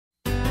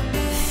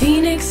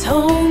Phoenix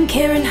Home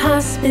Care and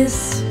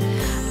Hospice.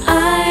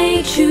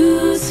 I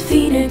choose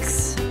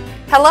Phoenix.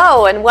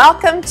 Hello and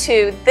welcome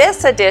to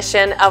this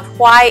edition of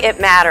Why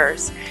It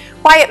Matters.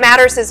 Why It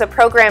Matters is a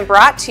program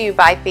brought to you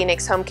by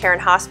Phoenix Home Care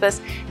and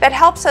Hospice that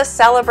helps us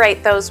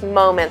celebrate those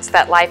moments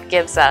that life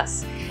gives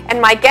us.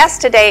 And my guest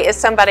today is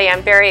somebody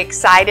I'm very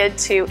excited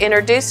to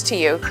introduce to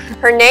you.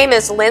 Her name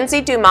is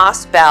Lindsey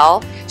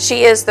Dumas-Bell.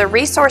 She is the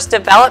Resource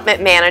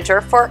Development Manager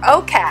for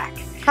OACAC.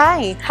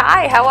 Hi.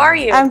 Hi, how are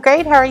you? I'm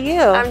great. How are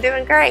you? I'm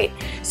doing great.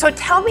 So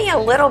tell me a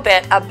little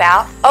bit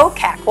about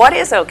OACAC. What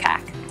is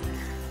OACAC?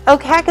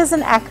 OACAC is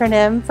an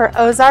acronym for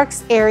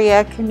Ozarks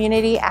Area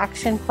Community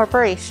Action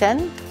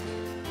Corporation.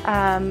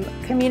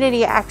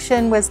 Community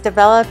action was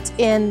developed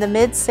in the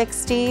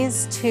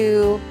mid-60s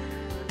to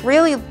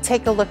really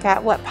take a look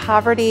at what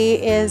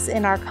poverty is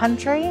in our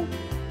country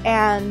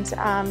and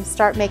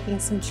start making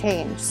some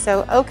change.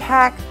 So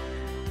OACAC,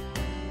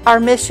 our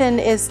mission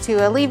is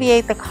to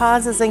alleviate the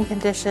causes and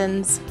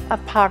conditions of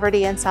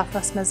poverty in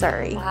Southwest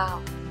Missouri.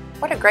 Wow,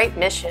 what a great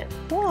mission.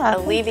 Yeah,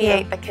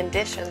 alleviate the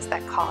conditions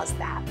that cause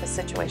that, the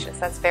situations.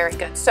 That's very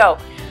good. So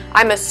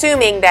I'm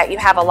assuming that you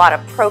have a lot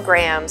of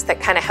programs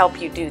that kind of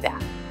help you do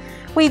that.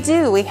 We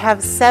do. We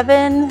have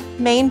 7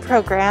 main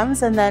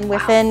programs, and then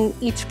within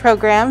each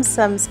program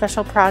some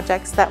special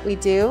projects that we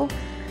do.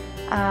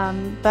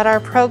 But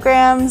our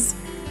programs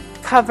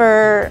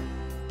cover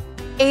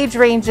age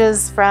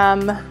ranges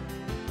from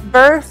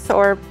birth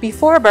or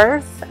before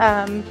birth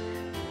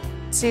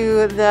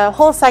to the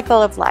whole cycle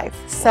of life.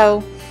 So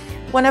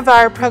one of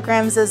our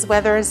programs is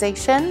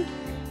weatherization,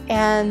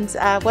 and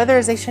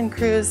weatherization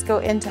crews go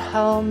into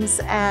homes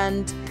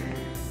and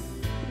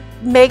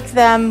make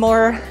them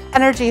more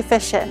energy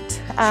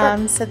efficient.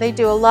 Sure. So they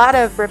do a lot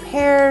of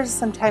repairs,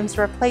 sometimes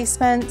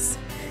replacements,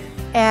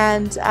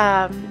 and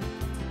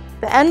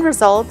the end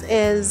result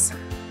is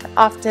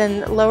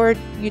often lower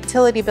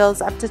utility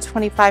bills up to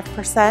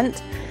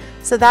 25%.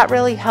 So that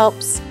really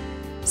helps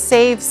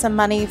save some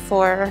money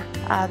for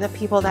the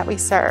people that we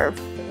serve.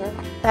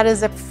 Mm-hmm. That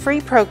is a free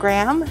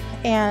program,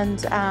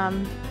 and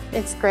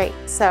it's great.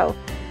 So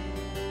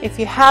if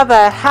you have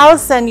a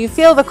house and you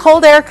feel the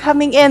cold air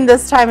coming in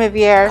this time of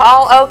year,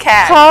 call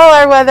OACAC. Call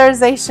our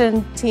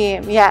weatherization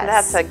team. Yes.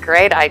 That's a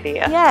great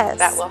idea. Yes.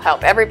 That will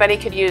help. Everybody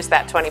could use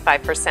that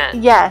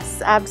 25%.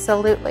 Yes,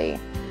 absolutely.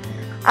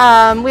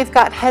 We've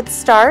got Head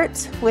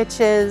Start, which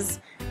is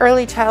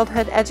early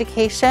childhood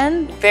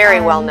education. Very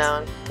well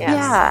known. Yes.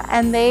 Yeah,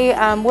 and they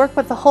work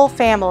with the whole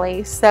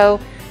family. So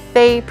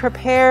they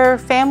prepare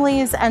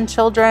families and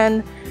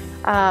children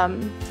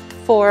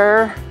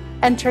for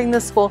entering the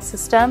school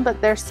system,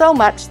 but there's so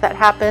much that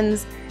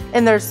happens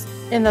in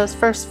those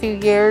first few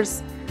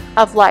years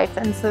of life,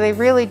 and so they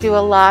really do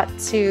a lot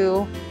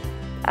to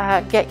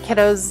get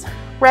kiddos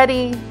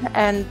ready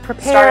and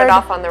prepared. Started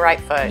off on the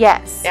right foot.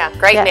 Yes. Yeah,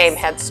 great yes. name,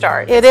 Head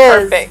Start. It is.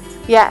 is. Perfect.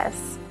 Yes.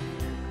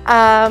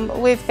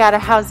 We've got a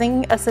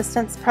housing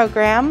assistance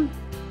program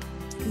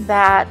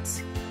that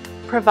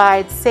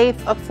provides safe,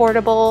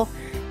 affordable,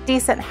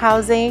 decent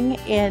housing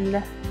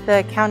in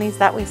the counties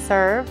that we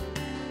serve.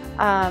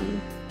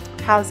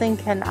 Housing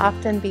can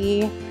often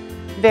be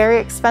very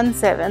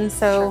expensive, and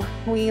so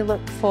Sure. we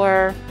look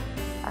for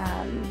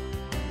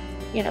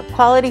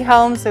quality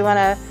homes. We want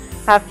to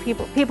have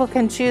people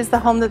can choose the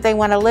home that they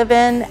want to live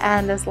in,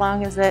 and as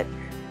long as it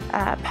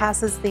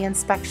passes the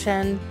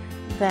inspection,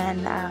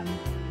 then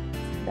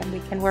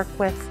we can work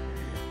with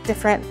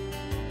different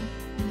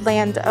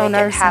landowners.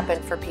 Make it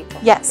happen for people.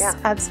 Yes, yeah.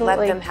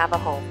 absolutely. Let them have a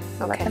home.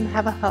 Okay. Let them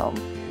have a home.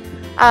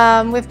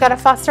 We've got a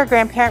foster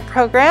grandparent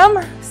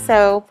program.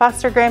 So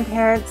foster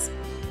grandparents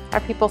are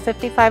people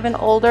 55 and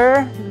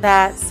older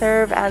that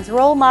serve as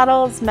role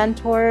models,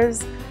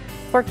 mentors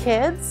for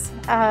kids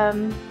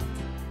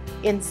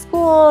in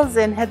schools,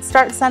 in Head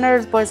Start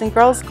centers, Boys and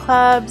Girls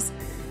Clubs.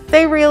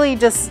 They really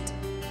just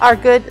are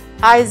good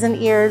eyes and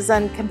ears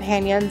and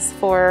companions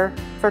for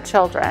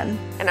children.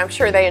 And I'm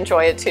sure they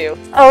enjoy it too.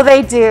 Oh,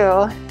 they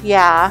do.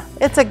 Yeah,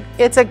 it's a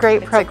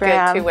great program.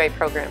 It's a good two-way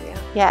program, yeah.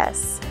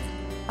 Yes.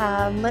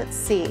 Let's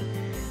see.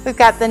 We've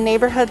got the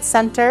neighborhood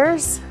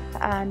centers.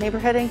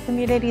 Neighborhood and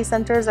community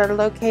centers are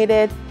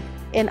located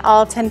in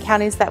all 10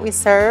 counties that we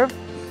serve.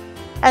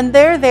 And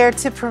they're there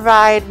to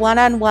provide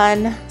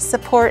one-on-one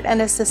support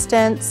and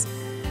assistance,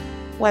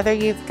 whether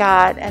you've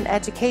got an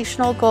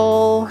educational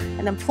goal,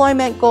 an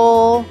employment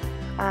goal.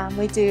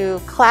 We do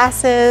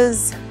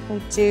classes,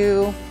 we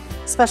do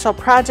special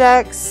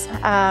projects.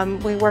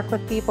 We work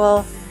with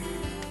people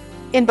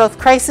in both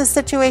crisis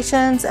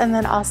situations and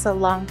then also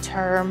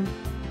long-term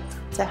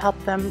to help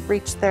them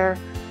reach their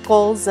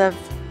goals of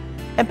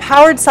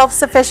empowered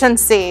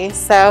self-sufficiency.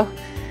 So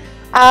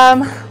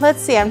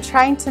let's see, I'm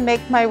trying to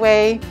make my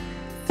way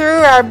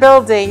through our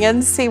building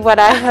and see what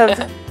I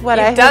have what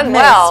I have done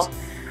missed.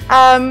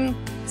 well.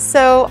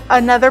 So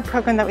another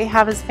program that we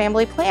have is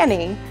family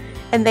planning,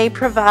 and they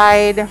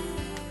provide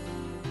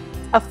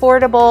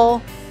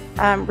affordable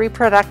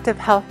reproductive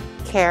health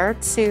care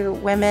to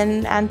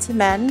women and to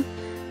men.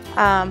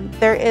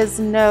 There is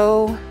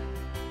no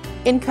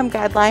income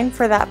guideline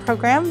for that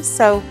program,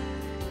 so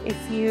if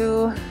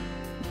you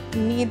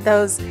need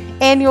those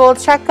annual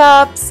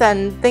checkups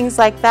and things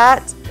like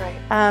that, Right.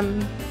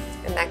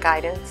 And that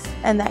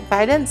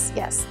guidance.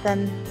 Yes,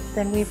 then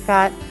we've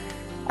got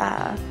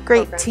a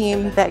great Programs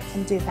team for that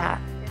can do that.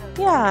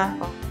 Yeah.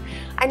 Wonderful.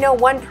 I know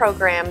one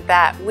program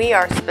that we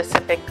are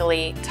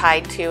specifically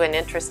tied to and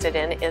interested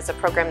in is a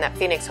program that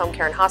Phoenix Home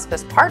Care and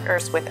Hospice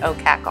partners with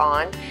OACAC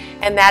on,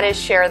 and that is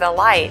Share the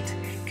Light.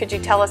 Could you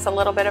tell us a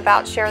little bit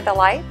about Share the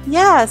Light?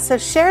 Yeah, so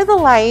Share the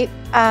Light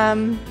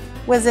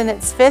was in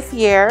its 5th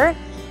year,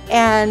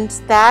 and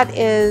that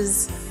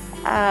is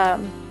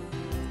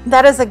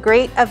a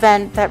great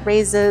event that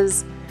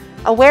raises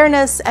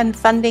awareness and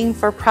funding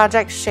for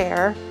Project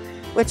Share,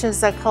 which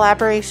is a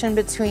collaboration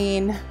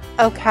between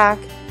OACAC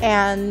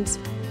and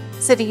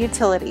city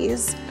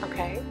utilities.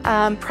 Okay.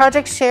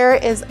 Project Share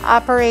is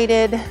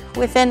operated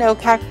within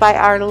OACAC by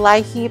our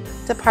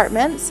LIHEAP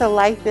department. So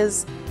LIHEAP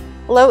is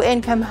Low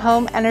Income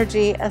Home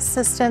Energy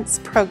Assistance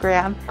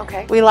Program.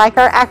 Okay. We like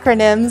our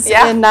acronyms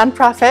in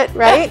nonprofit,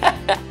 right?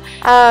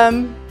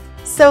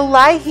 So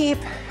LIHEAP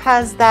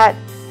has that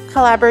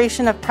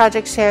collaboration of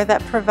Project Share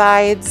that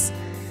provides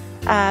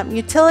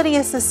utility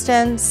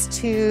assistance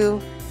to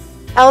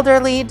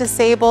elderly,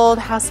 disabled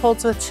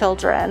households with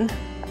children.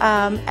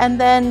 And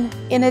then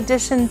in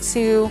addition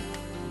to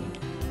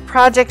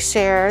Project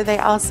Share, they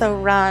also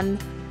run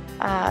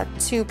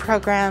 2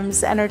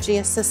 programs, Energy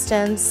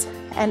Assistance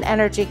and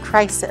Energy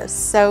Crisis.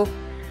 So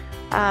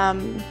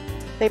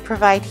they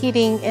provide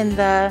heating in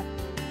the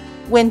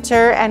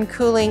winter and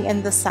cooling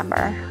in the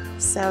summer.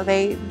 So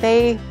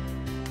they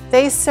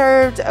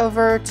served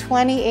over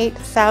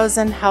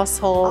 28,000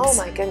 households. Oh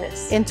my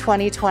goodness. In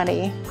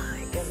 2020. My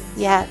goodness.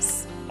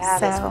 Yes.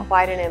 That is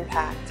quite an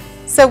impact.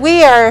 So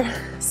we are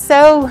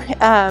so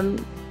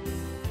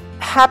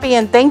happy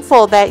and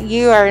thankful that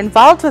you are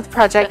involved with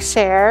Project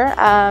Share.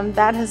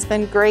 That has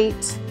been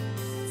great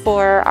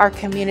for our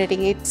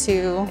community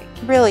to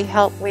really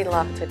help. We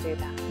love to do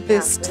that.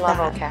 Boost we love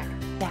that. OACAC.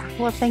 Yeah,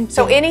 well, thank you.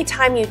 So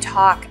anytime you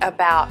talk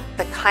about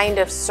the kind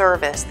of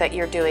service that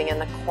you're doing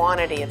and the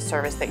quantity of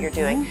service that you're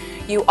doing,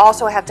 you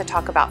also have to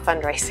talk about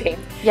fundraising.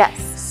 Yes.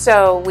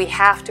 So we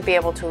have to be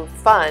able to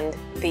fund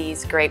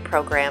these great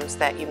programs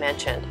that you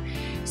mentioned.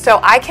 So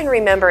I can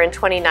remember in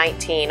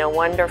 2019 a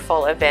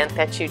wonderful event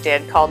that you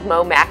did called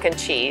Mo Mac and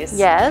Cheese.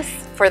 Yes.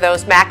 For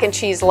those mac and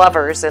cheese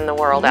lovers in the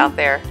world out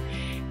there.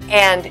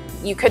 And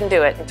you couldn't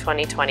do it in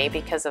 2020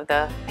 because of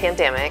the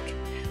pandemic.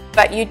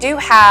 But you do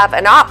have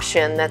an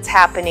option that's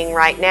happening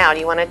right now. Do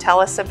you want to tell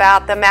us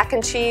about the mac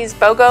and cheese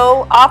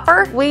BOGO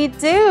offer? We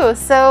do.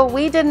 So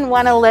we didn't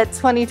want to let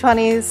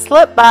 2020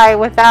 slip by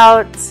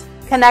without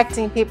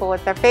connecting people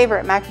with their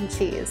favorite mac and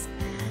cheese.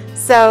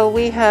 So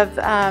we have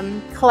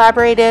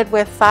collaborated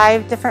with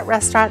 5 different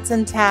restaurants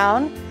in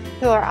town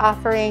who are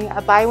offering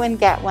a buy one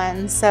get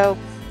one. So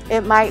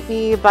it might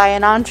be buy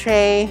an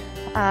entree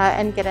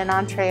and get an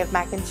entree of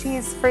mac and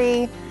cheese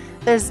free.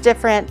 There's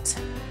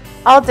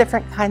all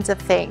different kinds of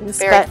things.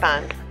 Very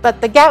fun. But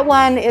the get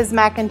one is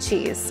mac and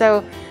cheese.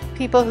 So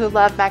people who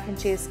love mac and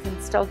cheese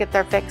can still get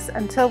their fix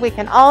until we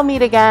can all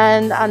meet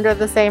again under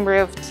the same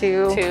roof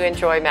to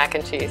enjoy mac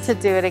and cheese. To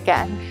do it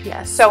again,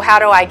 yes. So how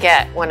do I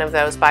get one of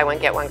those buy one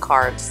get one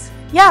cards?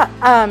 Yeah,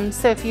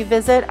 so if you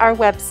visit our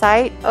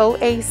website,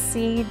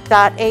 oac.ac,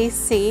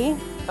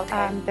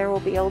 there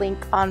will be a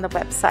link on the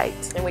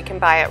website. And we can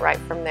buy it right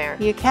from there.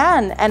 You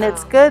can, and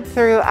it's good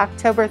through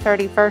October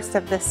 31st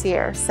of this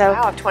year. So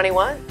wow, of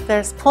 21?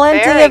 There's plenty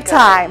of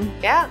time.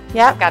 Yeah,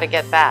 yep. I've got to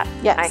get that.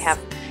 Yes. I have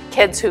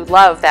kids who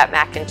love that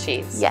mac and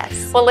cheese.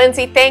 Yes. Well,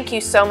 Lindsey, thank you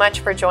so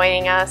much for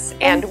joining us.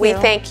 And we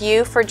thank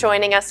you for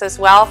joining us as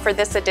well for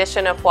this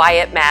edition of Why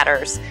It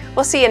Matters.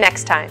 We'll see you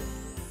next time.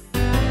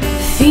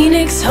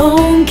 Phoenix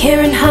Home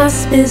Care and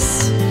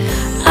Hospice.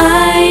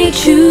 I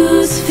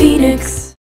choose Phoenix.